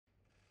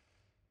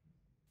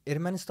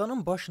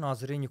Ermənistanın baş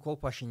naziri Nikol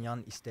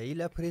Paşinyanın istəyi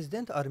ilə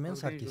prezident Armen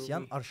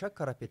Sarkisyan Arşak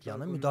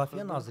Karapetyanı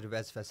müdafiə naziri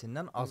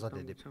vəzifəsindən azad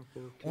edib.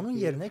 Onun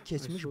yerinə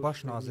keçmiş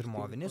baş nazir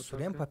müavini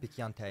Suren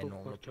Papikyan təyin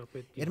olunub.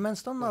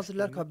 Ermənistan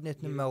Nazirlər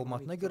Kabinetinin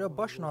məlumatına görə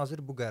baş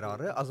nazir bu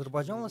qərarı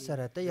Azərbaycanla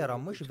sərhəddə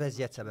yaranmış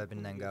vəziyyət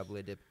səbəbindən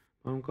qəbul edib.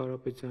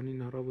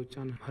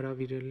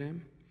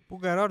 Bu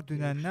qərar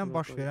dünəndən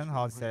baş verən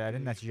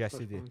hadisələrin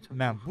nəticəsidir.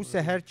 Mən bu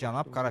səhər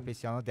cənab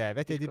Karapetyanı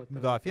dəvət edib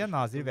müdafiə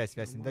naziri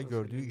vəzifəsində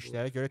gördüyü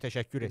işlərə görə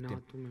təşəkkür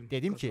etdim.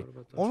 Dedim ki,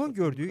 onun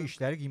gördüyü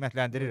işləri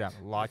qiymətləndirirəm,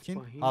 lakin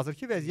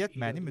hazırki vəziyyət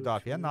məni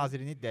müdafiə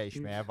nazirini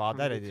dəyişməyə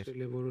vadar edir.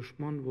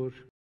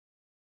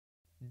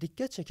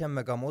 Diqqət çəkən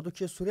məqam odur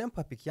ki, Suren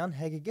Papikyan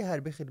həqiqi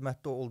hərbi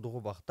xidmətdə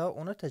olduğu vaxtda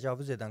ona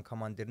təcavüz edən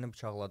komandirini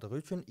bıçaqladığı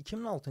üçün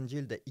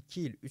 2006-cı ildə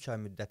 2 il 3 ay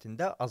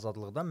müddətində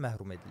azadlıqdan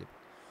məhrum edilib.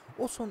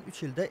 O son 3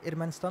 ildə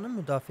Ermənistanın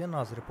müdafiə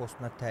naziri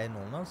postuna təyin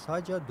olunan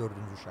sadəcə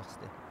 4-cü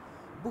şəxsdir.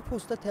 Bu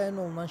posta təyin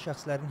olunan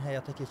şəxslərin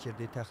həyata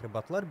keçirdiyi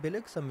təxribatlar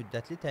belə qısa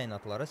müddətli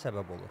təyinatlara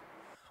səbəb olur.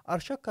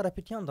 Arşak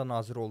Karapetyan da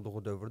nazir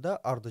olduğu dövrdə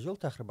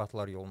ardıcıl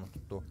təxribatlar yolunu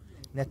tutdu.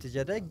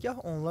 Nəticədə gah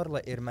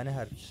onlarla erməni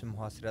hərbçisi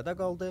mühasirədə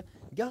qaldı,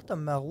 gah da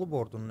məğlub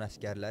ordunun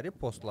əsgərləri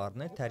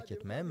postlarını tərk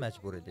etməyə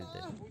məcbur edildi.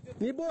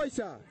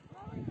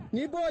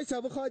 Не бойся,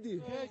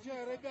 выходи.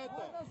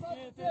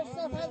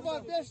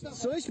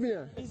 Слышь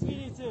меня?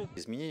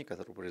 Изменения,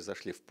 которые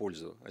произошли в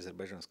пользу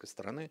азərbaycanской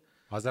стороны,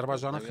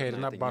 Azərbaycanın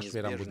xeyrinə baş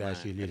verən bu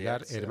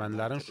dəyişikliklər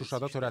ermənilərin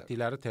Şuşada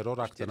törətdikləri terror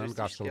aktının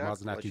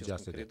qaçılmaz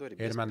nəticəsidir.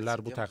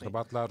 Ermənilər bu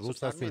təxribatla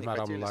Rusiya sülh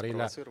məramlıları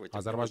ilə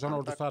Azərbaycan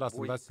ordusu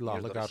arasında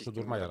silahlı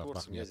qarşıdurma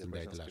yaratmaq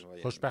niyyətindəydilər.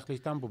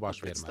 Xoşbəxtlikdən bu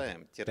baş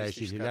vermədi.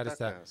 Dəyişikliklər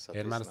isə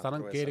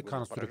Ermənistanın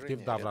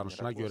qeyri-konstruktiv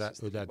davranışına görə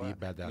ödədiyi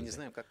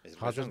bədəldir.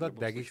 Hazırda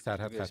dəqiq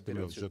sərhəd xətti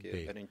mövcud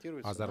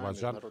deyil.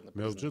 Azərbaycan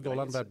mövcud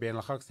olan və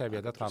beynəlxalq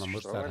səviyyədə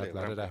tanınmış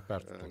sərhədləri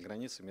rəhbər tutur.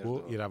 Bu,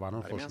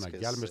 İrəvanın xoşuna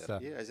gəlmirsə,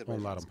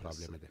 onların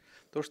problemidir.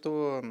 То,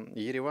 что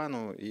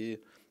Еревану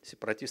и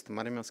сепаратистам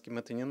армянским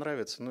это не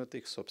нравится, но это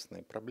их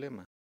собственная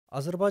проблема.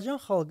 Azərbaycan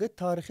xalqı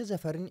tarixi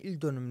zəfərin il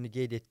dönümünü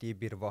qeyd etdiyi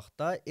bir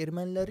vaxtda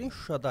ermənilərin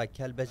Şuşada,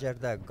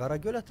 Kəlbəcərdə,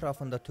 Qaragöl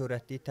ətrafında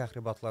törətdiyi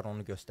təxribatlar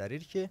onu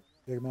göstərir ki,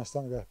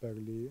 Ermənistan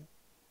rəhbərliyi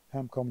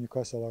həm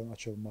kommunikasiyaların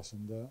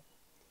açılmasında,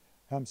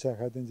 həm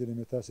sərhədin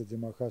delimitasiya,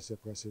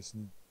 demarkasiya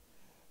prosesinin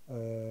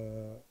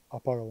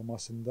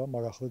aparılmasında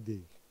maraqlı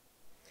deyil.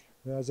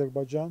 Və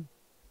Azərbaycan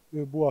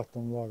bu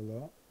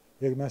addımlarla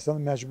Ermənistanı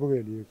məcbur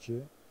eləyir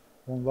ki,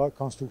 onlar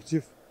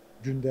konstruktiv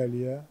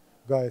gündəliyə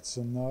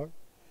qayıtsınlar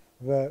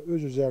və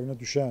öz üzərinə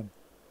düşən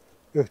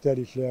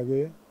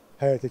öhdəlikləri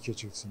həyata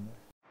keçirsinlər.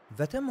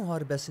 Vətən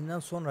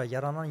müharibəsindən sonra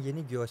yaranan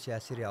yeni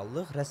geosiyasi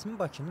reallıq rəsmi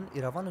Bakının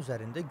İrəvan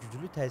üzərində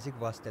güclü təzyiq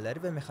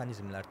vasitələri və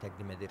mexanizmlər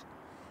təqdim edir.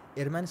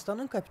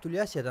 Ermənistanın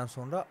kapitulyasiyadan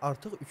sonra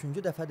artıq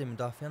 3-cü dəfədir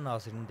müdafiə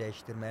nazirini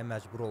dəyişdirməyə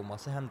məcbur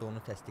olması həm də onu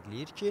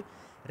təsdiqləyir ki,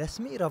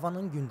 rəsmi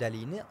İrəvanın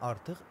gündəliyini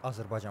artıq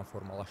Azərbaycan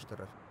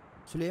formalaşdırır.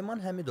 Süleyman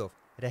Həmidov,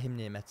 Rəhim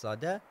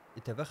Nemətzadə,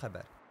 İTV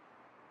Xəbər.